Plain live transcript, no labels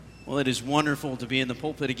Well, it is wonderful to be in the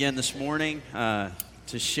pulpit again this morning to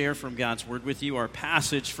share from God's Word with you. Our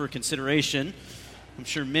passage for consideration, I'm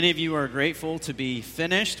sure many of you are grateful to be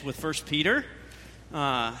finished with 1 Peter.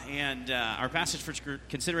 And our passage for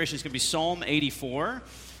consideration is going to be Psalm 84.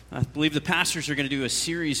 I believe the pastors are going to do a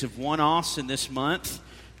series of one-offs in this month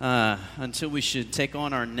until we should take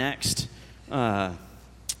on our next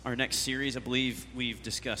series. I believe we've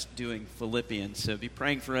discussed doing Philippians, so be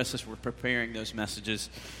praying for us as we're preparing those messages.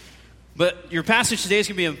 But your passage today is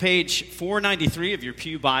going to be on page 493 of your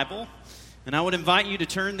Pew Bible, and I would invite you to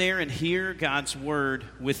turn there and hear God's Word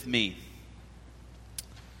with me.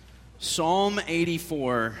 Psalm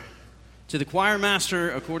 84, to the choir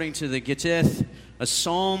master according to the Gittith, a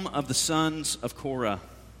psalm of the sons of Korah.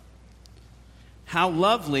 How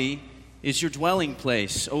lovely is your dwelling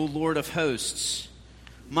place, O Lord of hosts!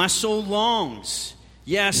 My soul longs,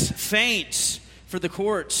 yes, faints, for the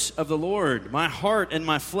courts of the Lord. My heart and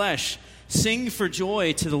my flesh sing for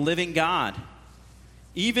joy to the living God.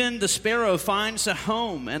 Even the sparrow finds a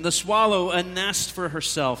home, and the swallow a nest for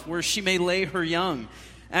herself, where she may lay her young.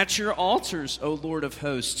 At your altars, O Lord of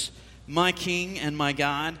hosts, my King and my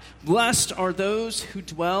God, blessed are those who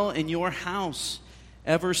dwell in your house,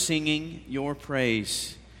 ever singing your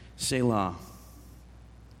praise. Selah.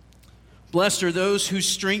 Blessed are those whose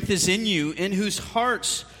strength is in you, in whose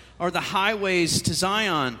hearts are the highways to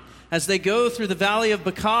Zion. As they go through the valley of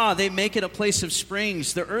Baca, they make it a place of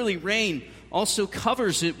springs. The early rain also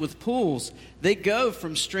covers it with pools. They go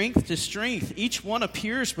from strength to strength. Each one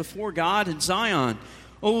appears before God in Zion.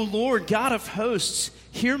 O Lord, God of hosts,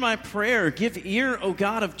 hear my prayer. Give ear, O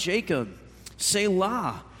God of Jacob.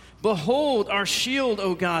 Selah. Behold our shield,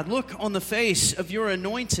 O God. Look on the face of your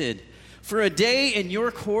anointed. For a day in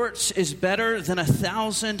your courts is better than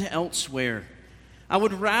 1,000 elsewhere. I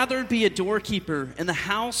would rather be a doorkeeper in the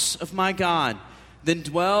house of my God than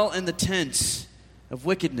dwell in the tents of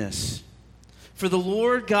wickedness. For the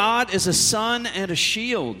Lord God is a sun and a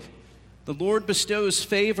shield. The Lord bestows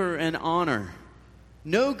favor and honor.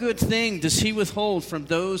 No good thing does he withhold from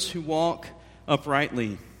those who walk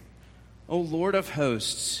uprightly. O Lord of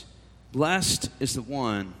hosts, blessed is the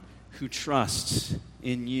one who trusts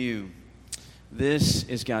in you. This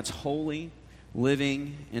is God's holy,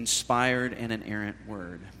 living, inspired, and inerrant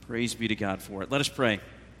word. Praise be to God for it. Let us pray.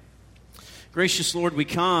 Gracious Lord, we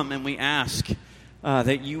come and we ask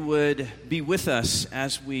that you would be with us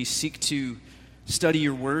as we seek to study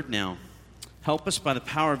your word now. Help us by the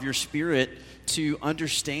power of your Spirit to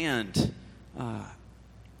understand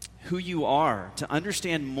who you are, to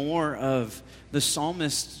understand more of the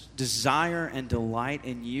psalmist's desire and delight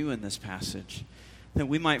in you in this passage, that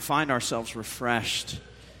we might find ourselves refreshed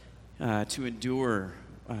to endure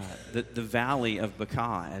the valley of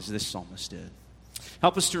Baca as this psalmist did.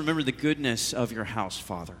 Help us to remember the goodness of your house,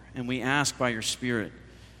 Father, and we ask by your Spirit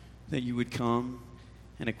that you would come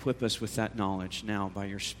and equip us with that knowledge now by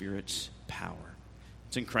your Spirit's power.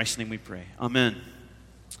 It's in Christ's name we pray. Amen.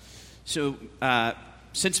 So,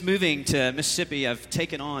 since moving to Mississippi, I've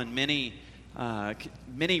taken on many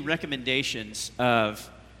recommendations of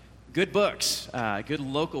good books, good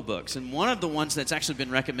local books. And one of the ones that's actually been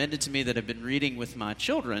recommended to me that I've been reading with my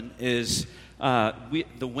children is The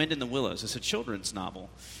Wind in the Willows. It's a children's novel.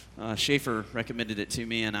 Schaefer recommended it to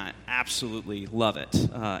me, and I absolutely love it.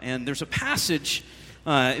 And there's a passage,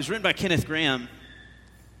 it's written by Kenneth Graham.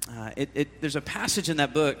 There's a passage in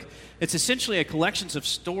that book. It's essentially a collection of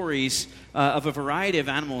stories of a variety of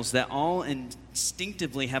animals that all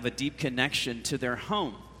instinctively have a deep connection to their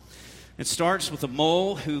home. It starts with a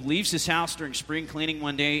mole who leaves his house during spring cleaning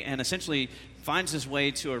one day and essentially finds his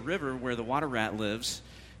way to a river where the water rat lives.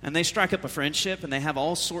 And they strike up a friendship, and they have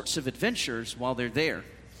all sorts of adventures while they're there,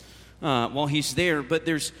 while he's there. But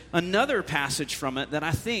there's another passage from it that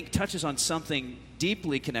I think touches on something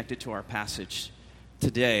deeply connected to our passage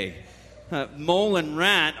today. Mole and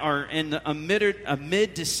rat are in a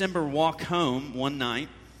mid-December walk home one night,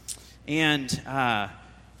 and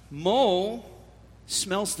Mole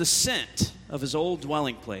smells the scent of his old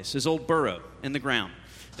dwelling place, his old burrow in the ground.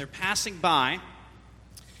 They're passing by,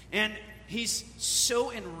 and he's so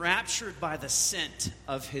enraptured by the scent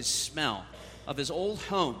of his smell, of his old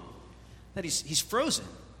home, that he's frozen.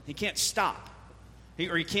 He can't stop. He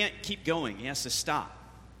can't keep going. He has to stop.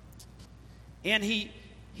 And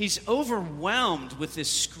he's overwhelmed with this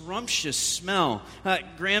scrumptious smell.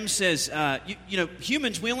 Graham says,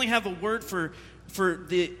 humans, we only have a word for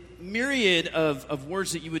the myriad of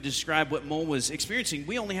words that you would describe what Mole was experiencing.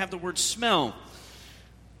 We only have the word smell.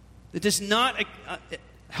 It does not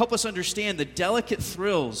help us understand the delicate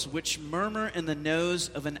thrills which murmur in the nose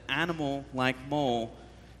of an animal like Mole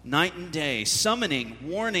night and day, summoning,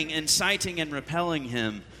 warning, inciting, and repelling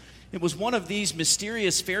him. It was one of these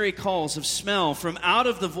mysterious fairy calls of smell from out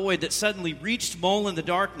of the void that suddenly reached Mole in the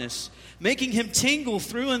darkness, making him tingle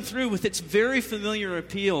through and through with its very familiar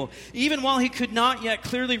appeal, even while he could not yet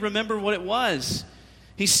clearly remember what it was.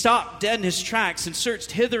 He stopped dead in his tracks and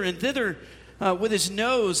searched hither and thither with his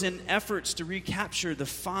nose in efforts to recapture the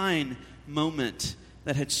fine moment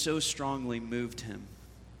that had so strongly moved him.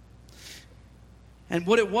 And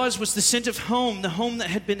what it was the scent of home, the home that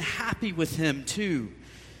had been happy with him too.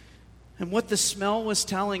 And what the smell was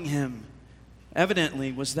telling him,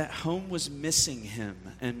 evidently, was that home was missing him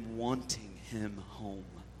and wanting him home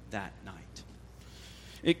that night.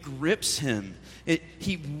 It grips him.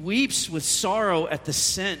 He weeps with sorrow at the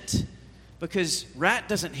scent because Rat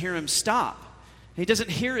doesn't hear him stop. He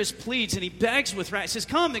doesn't hear his pleads, and he begs with Rat. He says,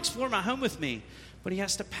 "Come, explore my home with me." But he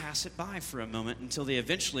has to pass it by for a moment until they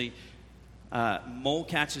eventually, Mole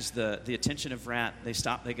catches the attention of Rat. They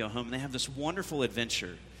stop, they go home, and they have this wonderful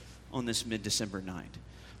adventure on this mid-December night.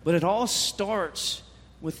 But it all starts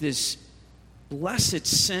with this blessed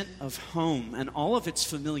scent of home and all of its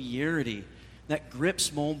familiarity that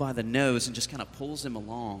grips Mole by the nose and just kind of pulls him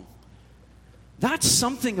along. That's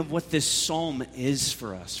something of what this psalm is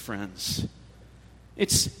for us, friends.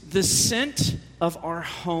 It's the scent of our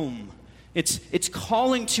home. It's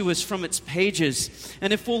calling to us from its pages.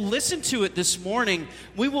 And if we'll listen to it this morning,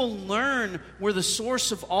 we will learn where the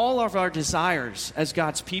source of all of our desires as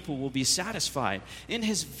God's people will be satisfied. In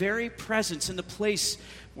his very presence, in the place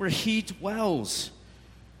where he dwells.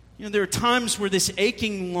 You know, there are times where this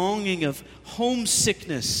aching longing of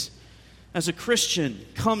homesickness as a Christian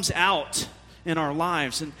comes out in our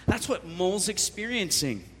lives. And that's what Mole's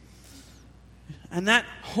experiencing. And that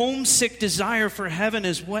homesick desire for heaven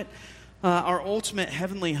is what our ultimate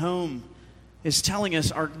heavenly home is telling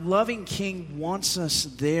us. Our loving King wants us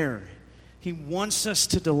there. He wants us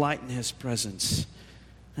to delight in his presence.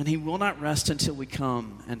 And he will not rest until we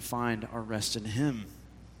come and find our rest in him.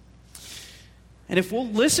 And if we'll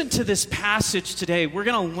listen to this passage today, we're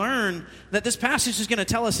going to learn that this passage is going to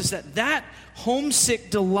tell us is that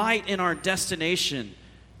homesick delight in our destination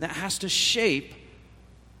that has to shape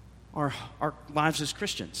our lives as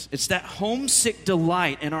Christians. It's that homesick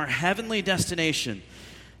delight in our heavenly destination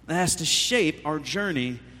that has to shape our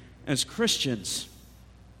journey as Christians.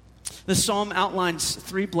 The psalm outlines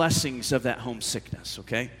 3 blessings of that homesickness,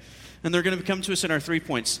 okay? And they're going to come to us in our 3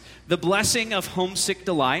 points. The blessing of homesick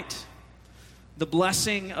delight, the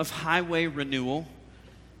blessing of highway renewal,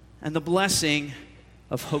 and the blessing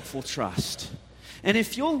of hopeful trust. And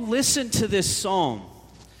if you'll listen to this psalm,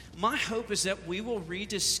 my hope is that we will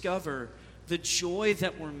rediscover the joy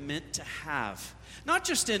that we're meant to have. Not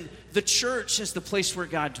just in the church as the place where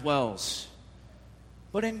God dwells,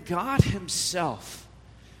 but in God himself,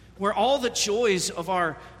 where all the joys of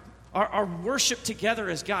our worship together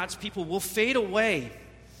as God's people will fade away,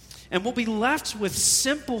 and we'll be left with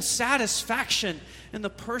simple satisfaction in the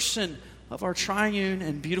person of our triune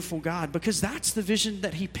and beautiful God, because that's the vision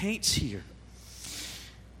that he paints here.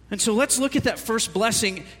 And so let's look at that first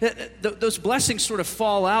blessing. Those blessings sort of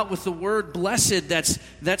fall out with the word blessed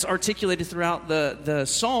that's articulated throughout the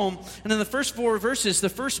psalm. And in the first 4 verses, the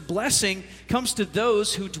first blessing comes to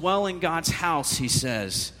those who dwell in God's house, he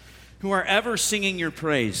says, who are ever singing your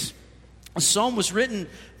praise. The psalm was written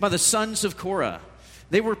by the sons of Korah.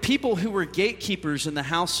 They were people who were gatekeepers in the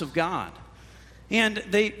house of God. And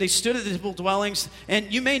they stood at the temple dwellings.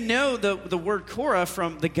 And you may know the word Korah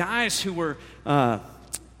from the guys who were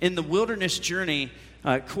in the wilderness journey.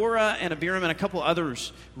 Korah and Abiram and a couple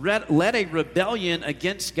others led a rebellion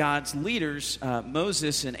against God's leaders,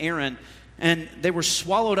 Moses and Aaron, and they were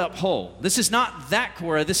swallowed up whole. This is not that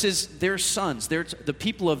Korah. This is their sons. They're the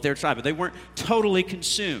people of their tribe. But they weren't totally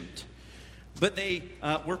consumed. But they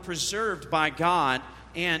were preserved by God,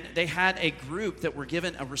 and they had a group that were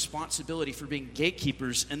given a responsibility for being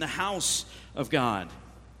gatekeepers in the house of God.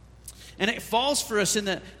 And it falls for us in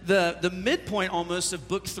the midpoint almost of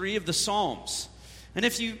book 3 of the Psalms. And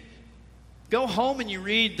if you go home and you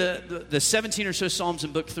read the 17 or so Psalms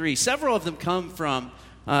in book 3, several of them come from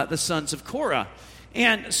the sons of Korah.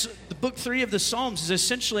 And so the book 3 of the Psalms is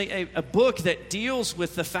essentially a book that deals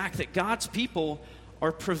with the fact that God's people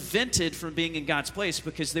are prevented from being in God's place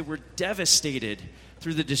because they were devastated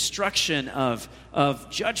through the destruction of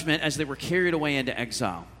judgment as they were carried away into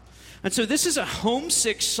exile. And so this is a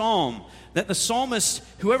homesick psalm that the psalmist,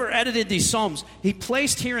 whoever edited these psalms, he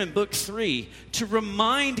placed here in book 3 to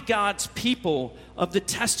remind God's people of the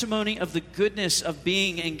testimony of the goodness of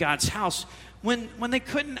being in God's house when they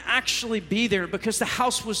couldn't actually be there because the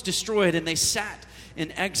house was destroyed and they sat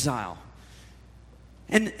in exile.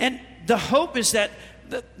 And the hope is that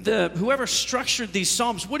the whoever structured these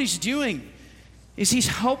Psalms, what he's doing is he's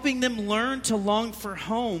helping them learn to long for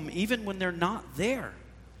home even when they're not there.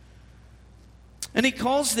 And he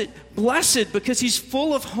calls it blessed because he's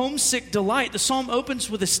full of homesick delight. The psalm opens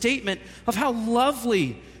with a statement of how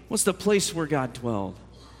lovely was the place where God dwelled.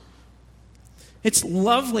 It's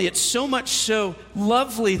lovely. It's so much so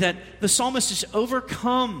lovely that the psalmist is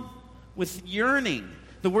overcome with yearning.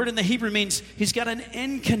 The word in the Hebrew means he's got an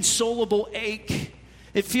inconsolable ache.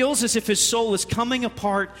 It feels as if his soul is coming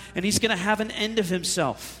apart and he's going to have an end of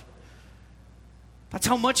himself. That's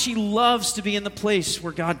how much he loves to be in the place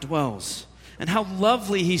where God dwells and how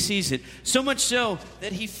lovely he sees it. So much so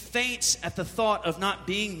that he faints at the thought of not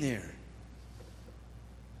being there.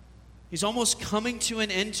 He's almost coming to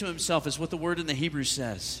an end to himself, is what the word in the Hebrew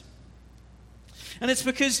says. And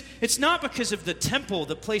it's not because of the temple,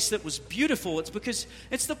 the place that was beautiful. It's because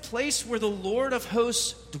it's the place where the Lord of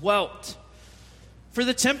hosts dwelt. For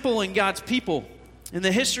the temple and God's people, in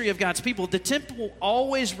the history of God's people, the temple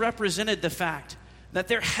always represented the fact that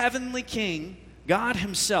their heavenly king, God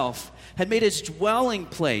himself, had made his dwelling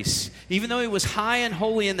place. Even though he was high and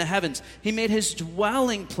holy in the heavens, he made his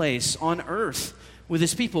dwelling place on earth with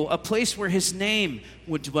his people, a place where his name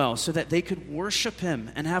would dwell so that they could worship him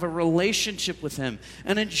and have a relationship with him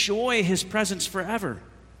and enjoy his presence forever.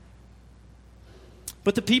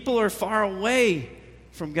 But the people are far away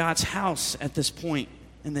from God's house at this point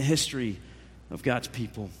in the history of God's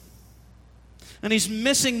people. And he's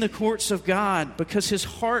missing the courts of God because his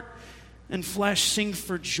heart and flesh sing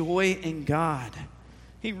for joy in God.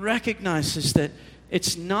 He recognizes that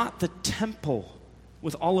it's not the temple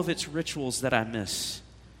with all of its rituals that I miss.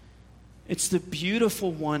 It's the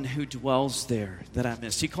beautiful one who dwells there that I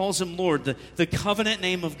miss. He calls him Lord, the covenant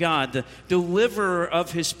name of God, the deliverer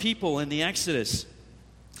of his people in the Exodus.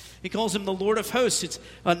 He calls him the Lord of hosts. It's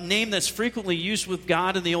a name that's frequently used with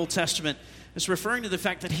God in the Old Testament. It's referring to the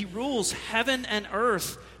fact that he rules heaven and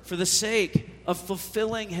earth for the sake of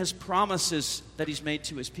fulfilling his promises that he's made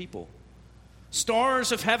to his people.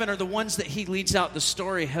 Stars of heaven are the ones that he leads out the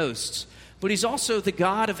starry hosts. But he's also the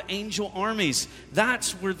God of angel armies.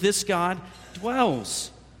 That's where this God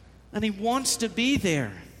dwells. And he wants to be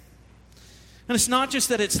there. And it's not just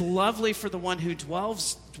that it's lovely for the one who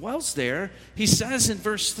dwells there. He says in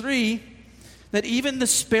verse 3 that even the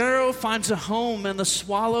sparrow finds a home and the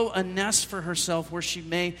swallow a nest for herself where she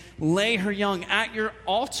may lay her young at your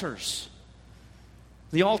altars.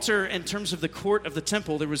 The altar, in terms of the court of the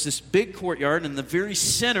temple, there was this big courtyard, and in the very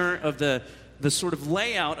center of the sort of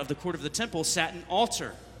layout of the court of the temple sat an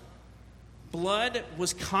altar. Blood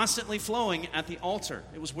was constantly flowing at the altar.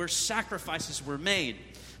 It was where sacrifices were made.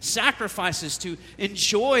 Sacrifices to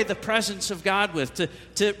enjoy the presence of God with,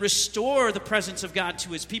 to restore the presence of God to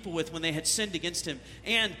his people with when they had sinned against him,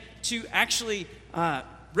 and to actually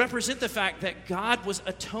represent the fact that God was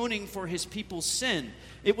atoning for his people's sin.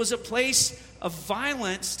 It was a place of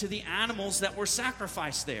violence to the animals that were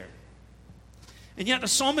sacrificed there. And yet the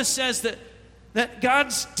psalmist says that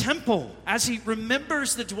God's temple, as he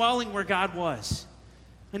remembers the dwelling where God was,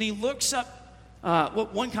 and he looks up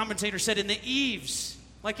what one commentator said in the eaves,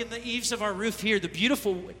 like in the eaves of our roof here, the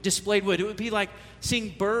beautiful displayed wood, it would be like seeing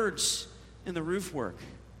birds in the roof work.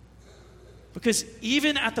 Because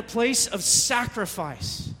even at the place of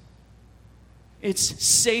sacrifice, it's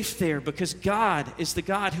safe there because God is the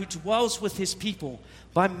God who dwells with his people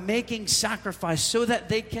by making sacrifice so that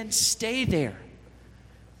they can stay there.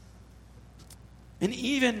 And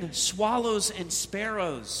even swallows and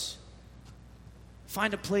sparrows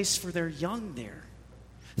find a place for their young there.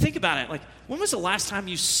 Think about it. Like, when was the last time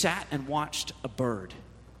you sat and watched a bird?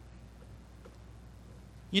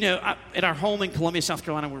 You know, at our home in Columbia, South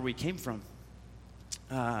Carolina, where we came from,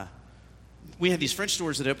 we had these French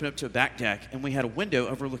doors that opened up to a back deck, and we had a window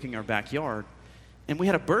overlooking our backyard, and we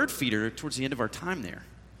had a bird feeder towards the end of our time there.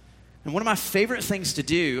 And one of my favorite things to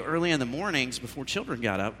do early in the mornings before children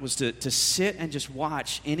got up was to sit and just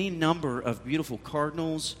watch any number of beautiful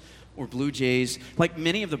cardinals or blue jays, like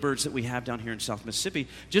many of the birds that we have down here in South Mississippi,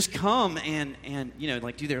 just come and you know,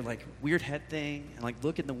 like do their like weird head thing and like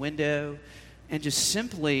look in the window and just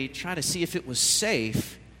simply try to see if it was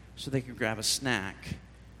safe so they could grab a snack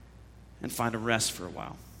and find a rest for a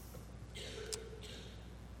while.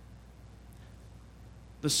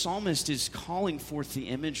 The psalmist is calling forth the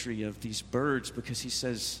imagery of these birds because he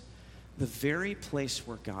says the very place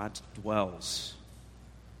where God dwells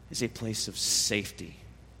is a place of safety.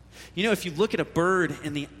 You know, if you look at a bird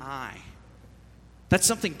in the eye, that's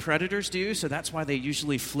something predators do, so that's why they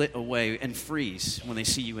usually flit away and freeze when they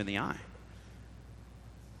see you in the eye.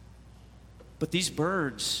 But these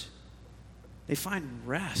birds, they find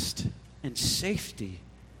rest and safety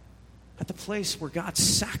at the place where God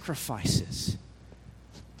sacrifices.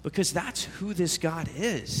 Because that's who this God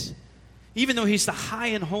is. Even though he's the high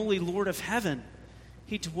and holy Lord of heaven,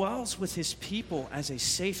 he dwells with his people as a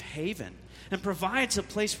safe haven and provides a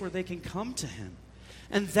place where they can come to him.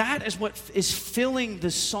 And that is what is filling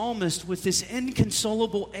the psalmist with this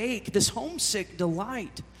inconsolable ache, this homesick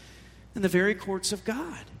delight in the very courts of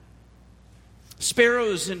God.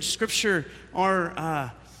 Sparrows in Scripture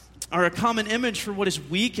are a common image for what is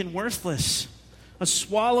weak and worthless. A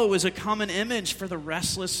swallow is a common image for the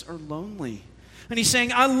restless or lonely. And he's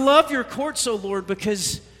saying, I love your courts, O Lord,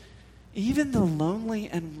 because even the lonely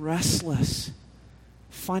and restless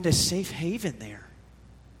find a safe haven there.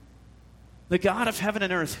 The God of heaven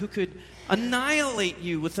and earth, who could annihilate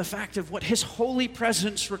you with the fact of what his holy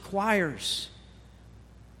presence requires,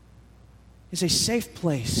 is a safe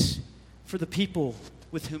place for the people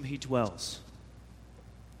with whom he dwells.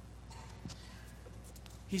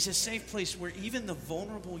 He's a safe place where even the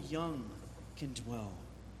vulnerable young can dwell.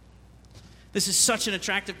 This is such an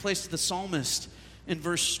attractive place to the psalmist. In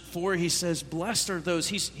verse 4, he says, blessed are those,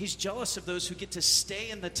 he's jealous of those who get to stay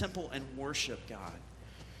in the temple and worship God.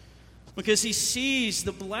 Because he sees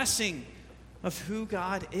the blessing of who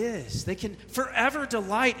God is. They can forever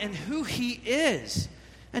delight in who he is.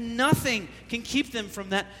 And nothing can keep them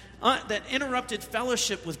from that interrupted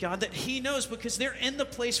fellowship with God that he knows, because they're in the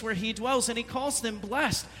place where he dwells, and he calls them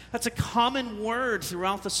blessed. That's a common word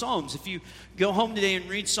throughout the Psalms. If you go home today and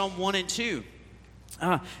read Psalm 1 and 2,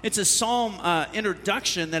 it's a psalm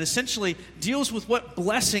introduction that essentially deals with what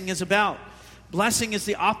blessing is about. Blessing is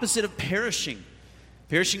the opposite of perishing.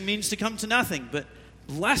 Perishing means to come to nothing, but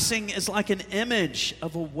blessing is like an image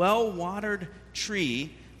of a well-watered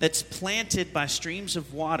tree that's planted by streams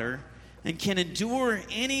of water and can endure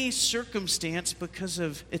any circumstance because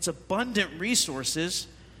of its abundant resources,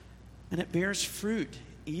 and it bears fruit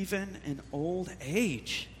even in old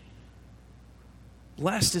age.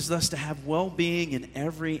 Blessed is thus to have well-being in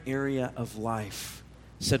every area of life,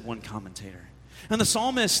 said one commentator. And the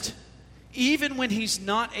psalmist, even when he's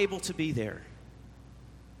not able to be there,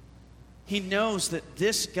 he knows that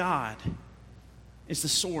this God is the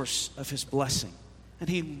source of his blessing, and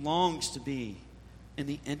he longs to be in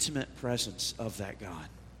the intimate presence of that God.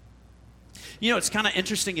 You know, it's kind of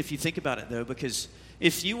interesting if you think about it, though, because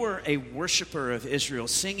if you were a worshiper of Israel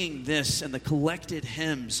singing this and the collected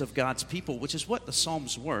hymns of God's people, which is what the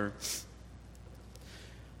Psalms were,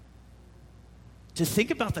 to think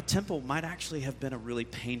about the temple might actually have been a really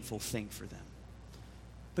painful thing for them.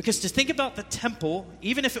 Because to think about the temple,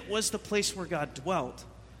 even if it was the place where God dwelt,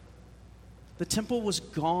 the temple was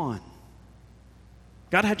gone.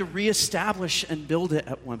 God had to reestablish and build it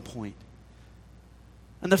at one point.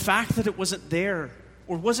 And the fact that it wasn't there,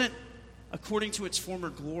 or wasn't according to its former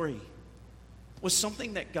glory, was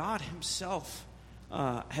something that God himself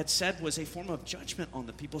had said was a form of judgment on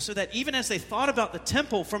the people. So that even as they thought about the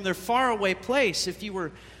temple from their faraway place, if you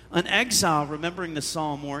were an exile remembering the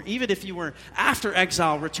psalm, or even if you were after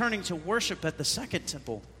exile returning to worship at the second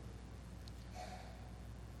temple,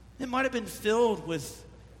 it might have been filled with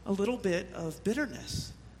a little bit of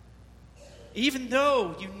bitterness. Even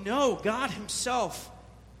though you know God himself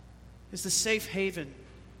is the safe haven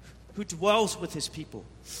who dwells with his people.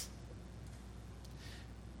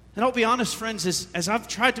 And I'll be honest, friends, as I've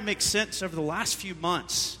tried to make sense over the last few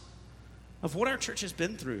months of what our church has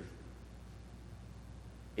been through,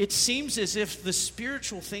 it seems as if the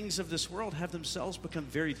spiritual things of this world have themselves become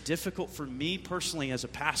very difficult for me personally as a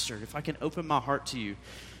pastor, if I can open my heart to you,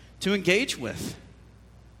 to engage with.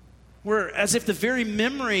 Where as if the very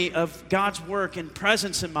memory of God's work and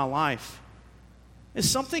presence in my life is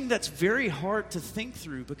something that's very hard to think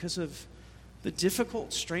through because of the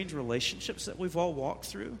difficult, strange relationships that we've all walked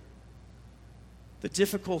through, the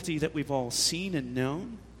difficulty that we've all seen and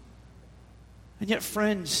known. And yet,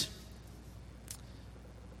 friends,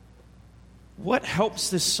 what helps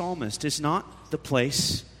this psalmist is not the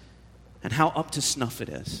place and how up to snuff it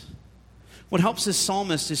is. What helps this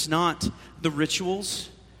psalmist is not the rituals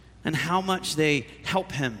and how much they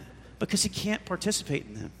help him, because he can't participate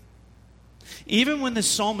in them. Even when the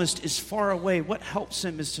psalmist is far away, what helps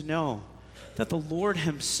him is to know that the Lord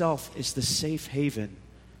himself is the safe haven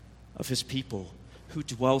of his people who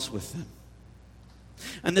dwells with them.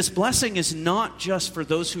 And this blessing is not just for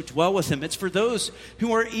those who dwell with him, it's for those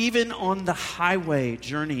who are even on the highway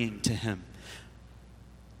journeying to him.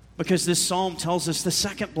 Because this psalm tells us the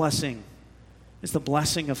second blessing is the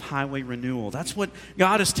blessing of highway renewal. That's what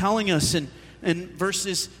God is telling us in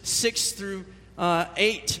verses 6 through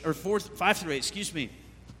 8, or 5 through 8, excuse me.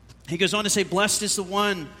 He goes on to say, blessed is the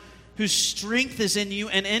one whose strength is in you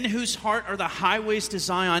and in whose heart are the highways to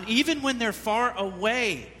Zion, even when they're far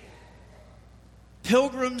away.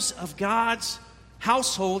 Pilgrims of God's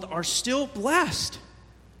household are still blessed.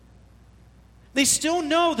 They still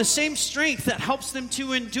know the same strength that helps them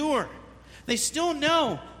to endure. They still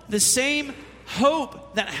know the same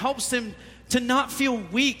hope that helps them to not feel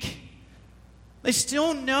weak. They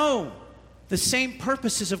still know the same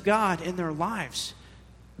purposes of God in their lives.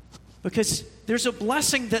 Because there's a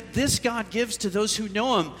blessing that this God gives to those who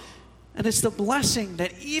know Him. And it's the blessing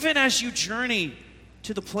that even as you journey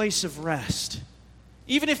to the place of rest,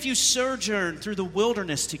 even if you sojourn through the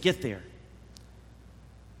wilderness to get there,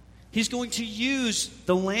 He's going to use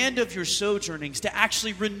the land of your sojournings to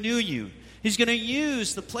actually renew you. He's going to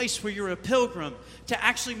use the place where you're a pilgrim to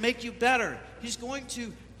actually make you better. He's going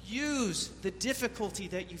to use the difficulty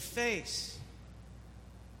that you face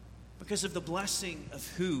because of the blessing of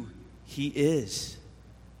who He is.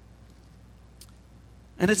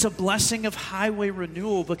 And it's a blessing of highway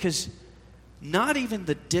renewal because not even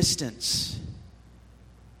the distance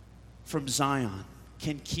from Zion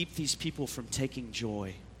can keep these people from taking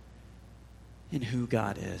joy in who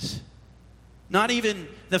God is. Not even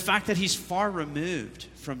the fact that He's far removed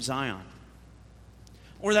from Zion,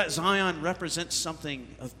 or that Zion represents something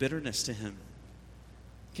of bitterness to Him,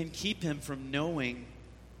 can keep him from knowing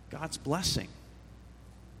God's blessing.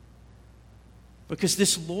 Because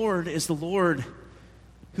this Lord is the Lord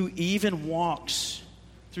who even walks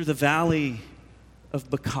through the valley of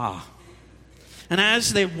Baca. And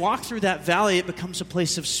as they walk through that valley, it becomes a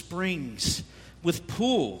place of springs with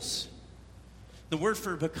pools. The word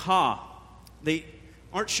for Baca, they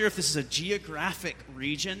aren't sure if this is a geographic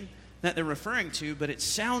region that they're referring to, but it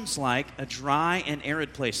sounds like a dry and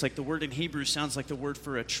arid place. Like the word in Hebrew sounds like the word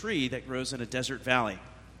for a tree that grows in a desert valley.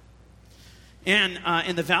 And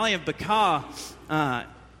in the valley of Baca,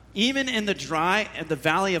 even in the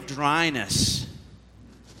valley of dryness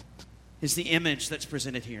is the image that's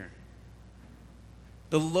presented here.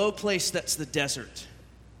 The low place that's the desert.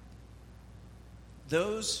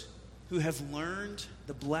 Those who have learned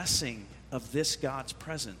the blessing of this God's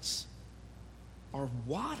presence are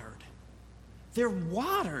watered. They're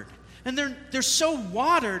watered. And they're so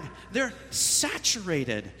watered, they're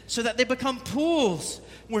saturated so that they become pools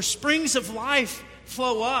where springs of life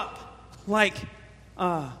flow up like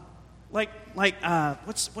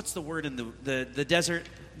what's the word in the desert?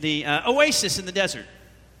 The oasis in the desert.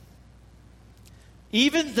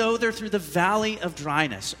 Even though they're through the valley of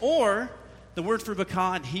dryness, or the word for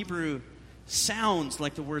Baca in Hebrew sounds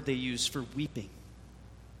like the word they use for weeping.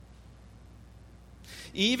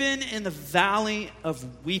 Even in the valley of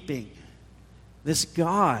weeping, this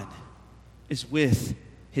God is with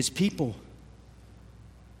His people.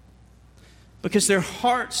 Because their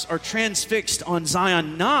hearts are transfixed on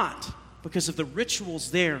Zion, not because of the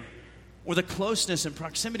rituals there or the closeness and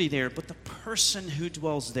proximity there, but the person who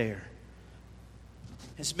dwells there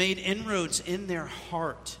has made inroads in their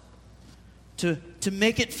heart to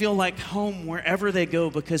make it feel like home wherever they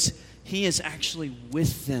go, because He is actually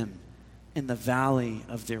with them in the valley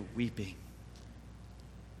of their weeping.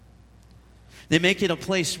 They make it a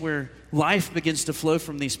place where life begins to flow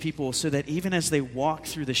from these people, so that even as they walk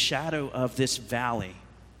through the shadow of this valley,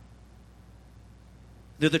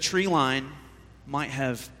 though the tree line might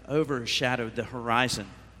have overshadowed the horizon,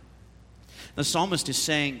 the psalmist is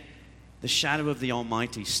saying the shadow of the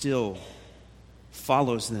Almighty still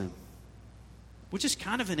follows them, which is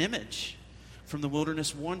kind of an image from the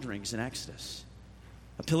wilderness wanderings in Exodus.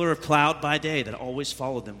 A pillar of cloud by day that always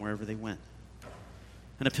followed them wherever they went,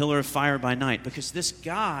 and a pillar of fire by night, because this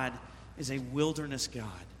God is a wilderness God.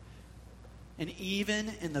 And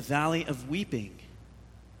even in the valley of weeping,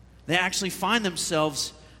 they actually find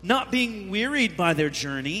themselves not being wearied by their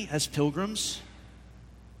journey as pilgrims.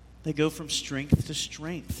 They go from strength to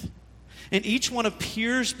strength. And each one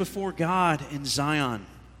appears before God in Zion.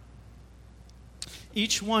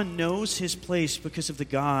 Each one knows his place because of the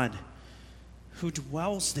God who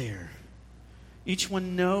dwells there. Each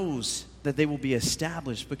one knows that they will be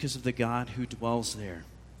established because of the God who dwells there.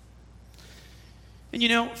 And you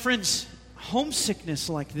know, friends, homesickness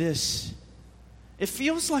like this, it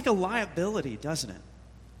feels like a liability, doesn't it?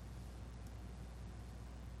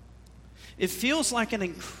 It feels like an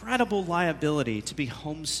incredible liability to be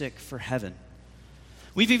homesick for heaven.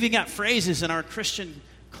 We've even got phrases in our Christian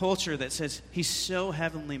culture that says, he's so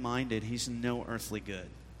heavenly minded, he's no earthly good.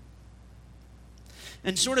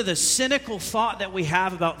 And sort of the cynical thought that we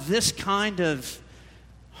have about this kind of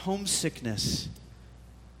homesickness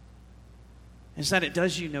is that it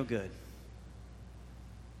does you no good,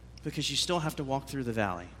 because you still have to walk through the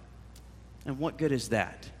valley. And what good is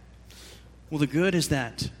that? Well, the good is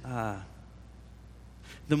that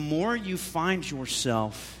the more you find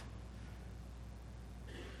yourself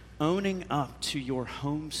owning up to your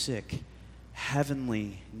homesick,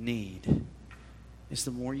 heavenly need, is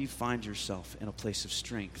the more you find yourself in a place of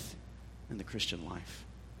strength in the Christian life.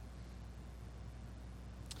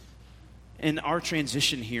 In our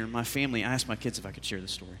transition here, my family, I asked my kids if I could share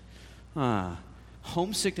this story.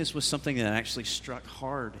 Homesickness was something that actually struck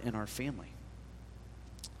hard in our family.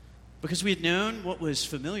 Because we had known what was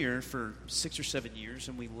familiar for 6 or 7 years,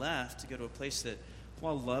 and we left to go to a place that,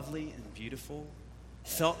 while lovely and beautiful,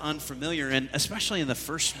 felt unfamiliar. And especially in the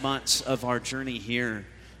first months of our journey here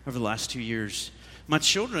over the last 2 years, my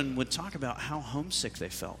children would talk about how homesick they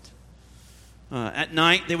felt. At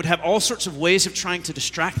night, they would have all sorts of ways of trying to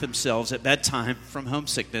distract themselves at bedtime from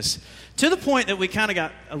homesickness, to the point that we kind of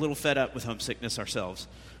got a little fed up with homesickness ourselves,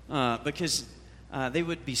 because they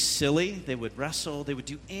would be silly, they would wrestle, they would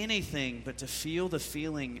do anything but to feel the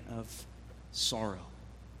feeling of sorrow.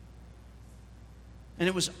 And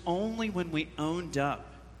it was only when we owned up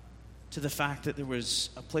to the fact that there was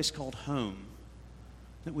a place called home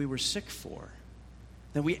that we were sick for,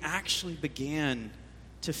 that we actually began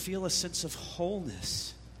to feel a sense of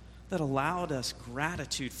wholeness that allowed us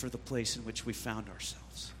gratitude for the place in which we found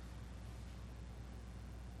ourselves.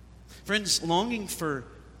 Friends, longing for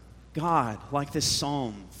God, like this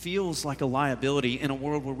psalm, feels like a liability in a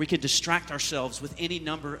world where we can distract ourselves with any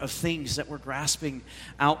number of things that we're grasping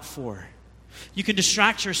out for. You can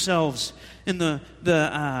distract yourselves in the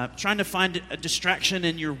trying to find a distraction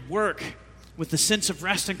in your work with the sense of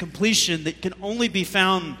rest and completion that can only be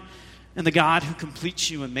found in the God who completes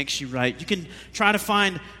you and makes you right. You can try to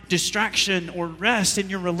find distraction or rest in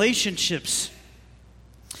your relationships.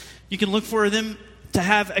 You can look for them to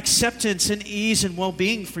have acceptance and ease and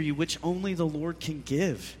well-being for you, which only the Lord can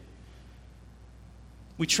give.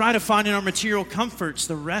 We try to find in our material comforts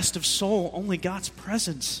the rest of soul only God's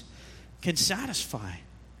presence can satisfy.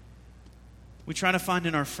 We try to find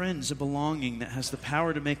in our friends a belonging that has the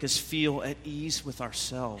power to make us feel at ease with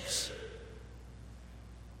ourselves.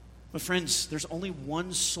 But friends, there's only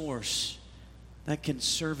one source that can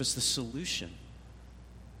serve as the solution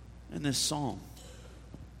in this psalm.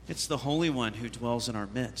 It's the Holy One who dwells in our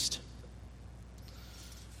midst.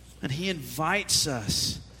 And he invites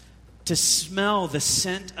us to smell the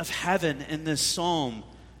scent of heaven in this psalm,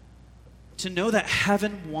 to know that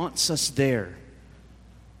heaven wants us there,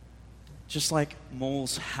 just like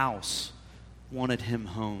Mole's house wanted him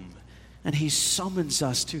home. And he summons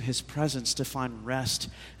us to his presence to find rest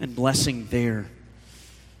and blessing there.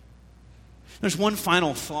 There's one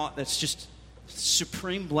final thought that's just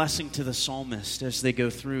supreme blessing to the psalmist as they go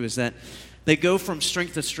through, is that they go from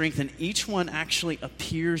strength to strength, and each one actually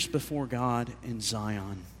appears before God in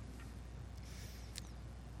Zion.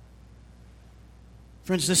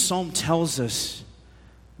 Friends, this psalm tells us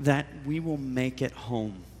that we will make it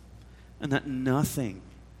home, and that nothing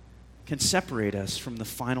can separate us from the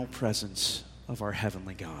final presence of our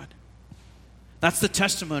heavenly God. That's the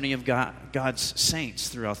testimony of God's saints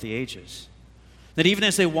throughout the ages. That even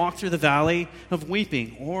as they walk through the valley of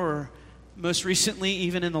weeping, or most recently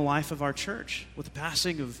even in the life of our church, with the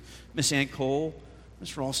passing of Miss Ann Cole,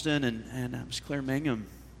 Miss Ralston, and Miss Claire Mangum,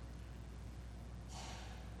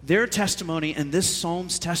 their testimony and this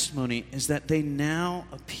psalm's testimony is that they now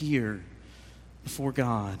appear before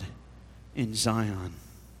God in Zion.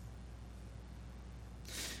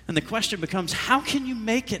 And the question becomes, how can you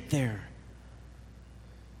make it there?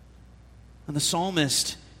 And the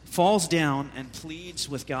psalmist falls down and pleads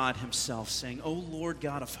with God himself, saying, "O Lord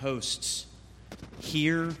God of hosts,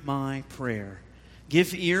 hear my prayer.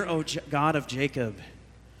 Give ear, O God of Jacob,"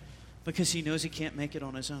 because he knows he can't make it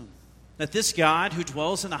on his own. That this God who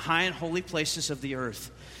dwells in the high and holy places of the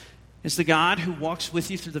earth is the God who walks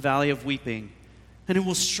with you through the valley of weeping, and who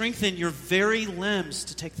will strengthen your very limbs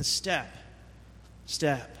to take the step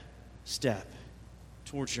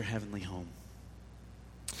towards your heavenly home.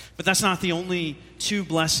 But that's not the only two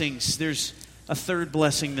blessings. There's a third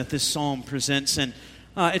blessing that this psalm presents, and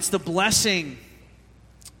it's the blessing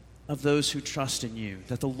of those who trust in you,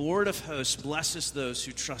 that the Lord of hosts blesses those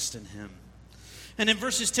who trust in him. And in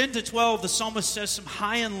verses 10 to 12, the psalmist says some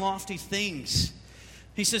high and lofty things.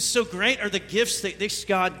 He says, so great are the gifts that this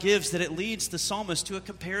God gives that it leads the psalmist to a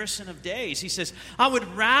comparison of days. He says, I would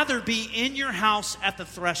rather be in your house at the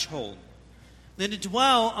threshold than to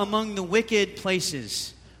dwell among the wicked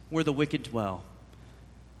places where the wicked dwell.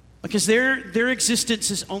 Because their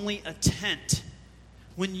existence is only a tent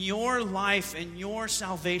when your life and your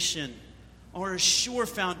salvation are a sure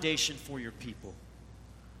foundation for your people.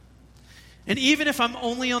 And even if I'm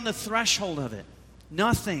only on the threshold of it,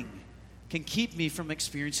 nothing can keep me from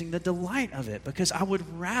experiencing the delight of it, because I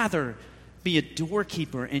would rather be a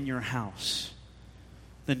doorkeeper in your house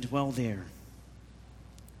than dwell there.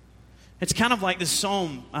 It's kind of like this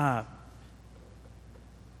psalm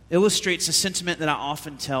illustrates a sentiment that I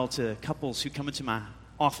often tell to couples who come into my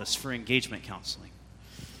office for engagement counseling.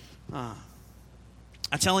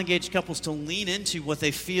 I tell engaged couples to lean into what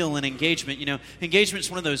they feel in engagement. You know, engagement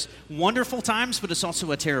is one of those wonderful times, but it's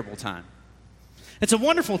also a terrible time. It's a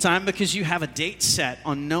wonderful time because you have a date set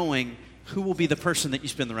on knowing who will be the person that you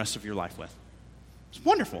spend the rest of your life with. It's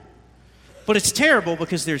wonderful. But it's terrible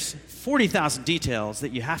because there's 40,000 details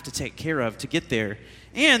that you have to take care of to get there.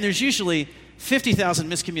 And there's usually 50,000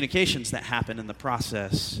 miscommunications that happen in the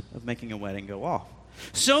process of making a wedding go off.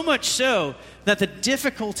 So much so that the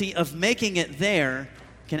difficulty of making it there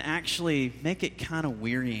can actually make it kind of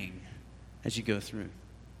wearying as you go through.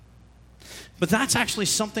 But that's actually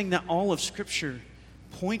something that all of Scripture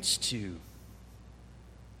points to.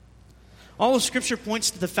 All of Scripture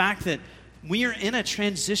points to the fact that we are in a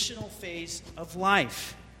transitional phase of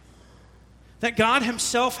life. That God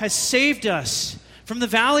Himself has saved us from the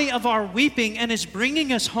valley of our weeping and is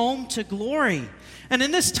bringing us home to glory. And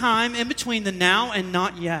in this time, in between the now and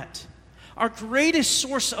not yet, our greatest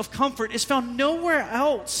source of comfort is found nowhere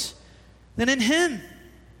else than in Him.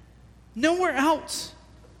 Nowhere else.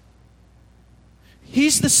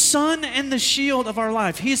 He's the sun and the shield of our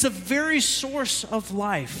life. He is the very source of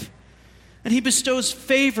life. And He bestows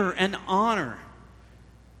favor and honor.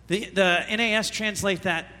 The NAS translates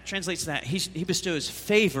that. He bestows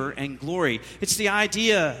favor and glory. It's the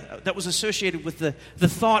idea that was associated with the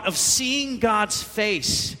thought of seeing God's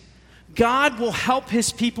face. God will help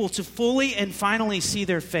His people to fully and finally see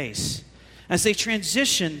their face as they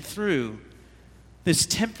transition through this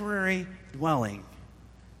temporary dwelling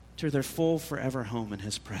to their full forever home in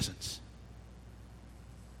His presence.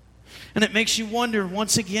 And it makes you wonder,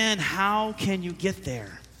 once again, how can you get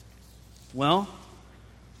there? Well,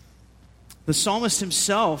 the psalmist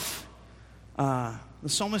himself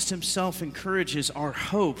encourages our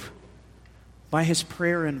hope by his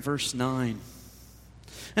prayer in verse 9.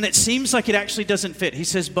 And it seems like it actually doesn't fit. He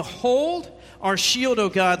says, "Behold our shield, O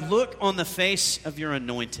God, look on the face of your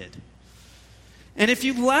anointed." And if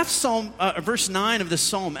you left verse 9 of the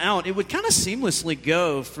psalm out, it would kind of seamlessly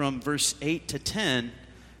go from verse 8 to 10,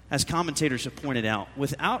 as commentators have pointed out,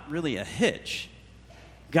 without really a hitch.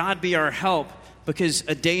 God be our help, because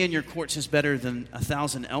a day in your courts is better than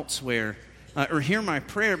 1,000 elsewhere. Or hear my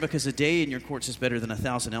prayer, because a day in your courts is better than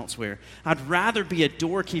 1,000 elsewhere. I'd rather be a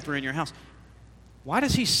doorkeeper in your house. Why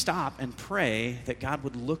does he stop and pray that God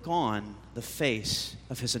would look on the face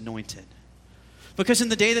of His anointed? Because in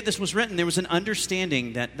the day that this was written, there was an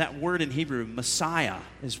understanding that that word in Hebrew, Messiah,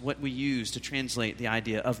 is what we use to translate the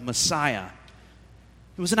idea of Messiah.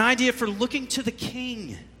 It was an idea for looking to the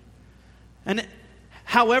King. And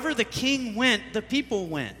however the King went, the people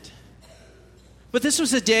went. But this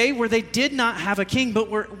was a day where they did not have a king,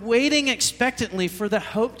 but were waiting expectantly for the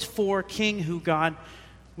hoped-for King who God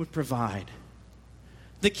would provide.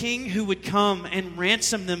 The King who would come and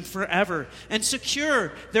ransom them forever and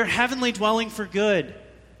secure their heavenly dwelling for good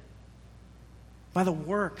by the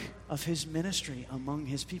work of His ministry among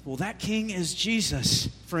His people. That King is Jesus,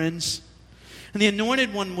 friends. And the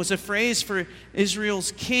Anointed One was a phrase for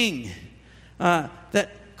Israel's king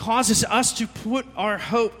that causes us to put our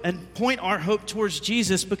hope and point our hope towards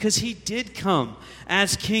Jesus, because He did come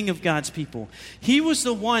as King of God's people. He was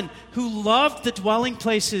the one who loved the dwelling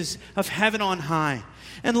places of heaven on high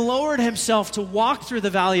and lowered Himself to walk through the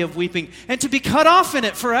valley of weeping and to be cut off in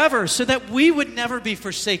it forever so that we would never be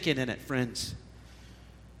forsaken in it, friends.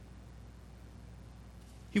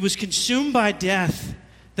 He was consumed by death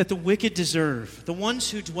that the wicked deserve, the ones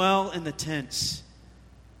who dwell in the tents.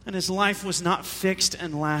 And His life was not fixed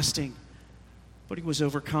and lasting, but He was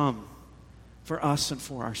overcome for us and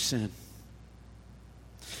for our sin.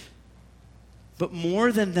 But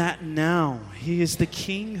more than that, now He is the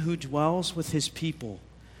King who dwells with His people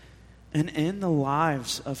and in the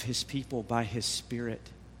lives of His people by His Spirit.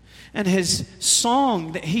 And His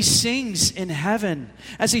song that He sings in heaven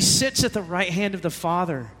as He sits at the right hand of the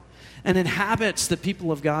Father and inhabits the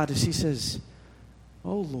people of God, as He says,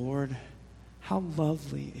 "Oh Lord, how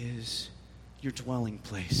lovely is your dwelling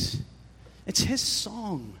place." It's His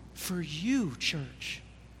song for you, church.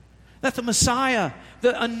 That the Messiah,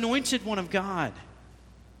 the Anointed One of God,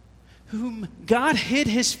 whom God hid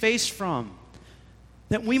His face from,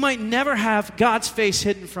 that we might never have God's face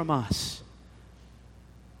hidden from us,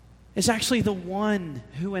 is actually the one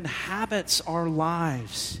who inhabits our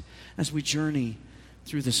lives as we journey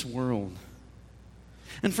through this world.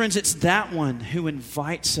 And friends, it's that one who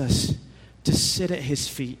invites us to sit at his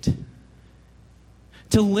feet,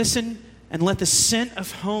 to listen and let the scent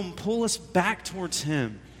of home pull us back towards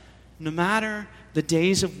him, no matter the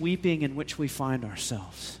days of weeping in which we find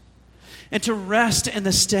ourselves, and to rest in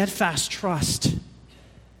the steadfast trust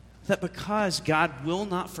that because God will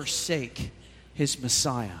not forsake his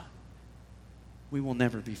Messiah, we will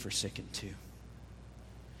never be forsaken too.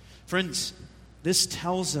 Friends, this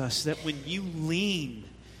tells us that when you lean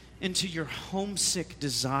into your homesick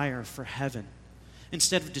desire for heaven,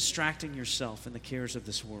 instead of distracting yourself in the cares of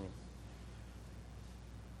this world,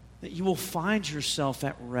 that you will find yourself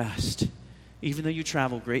at rest, even though you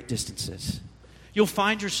travel great distances. You'll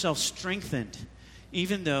find yourself strengthened,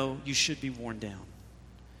 even though you should be worn down.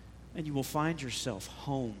 And you will find yourself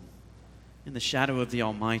home in the shadow of the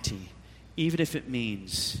Almighty, even if it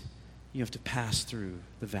means you have to pass through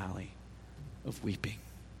the valley of weeping.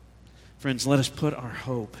 Friends, let us put our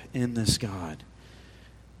hope in this God,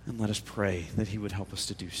 and let us pray that he would help us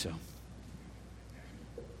to do so.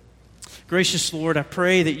 Gracious Lord, I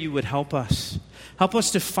pray that you would help us. Help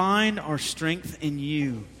us to find our strength in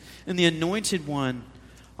you, in the Anointed One,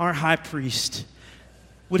 our high priest.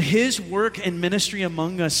 Would his work and ministry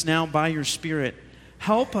among us now by your Spirit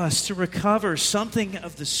help us to recover something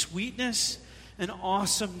of the sweetness and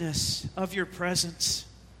awesomeness of your presence.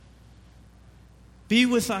 Be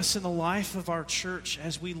with us in the life of our church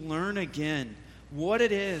as we learn again what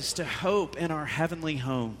it is to hope in our heavenly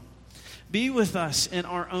home. Be with us in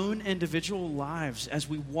our own individual lives as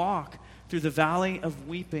we walk through the valley of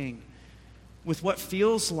weeping with what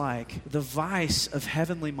feels like the vice of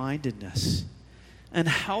heavenly mindedness. And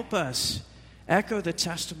help us echo the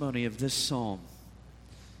testimony of this psalm,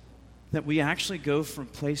 that we actually go from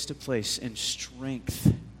place to place in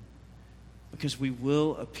strength because we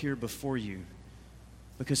will appear before you,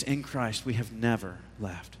 because in Christ we have never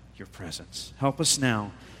left your presence. Help us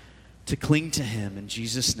now to cling to him in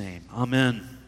Jesus' name. Amen.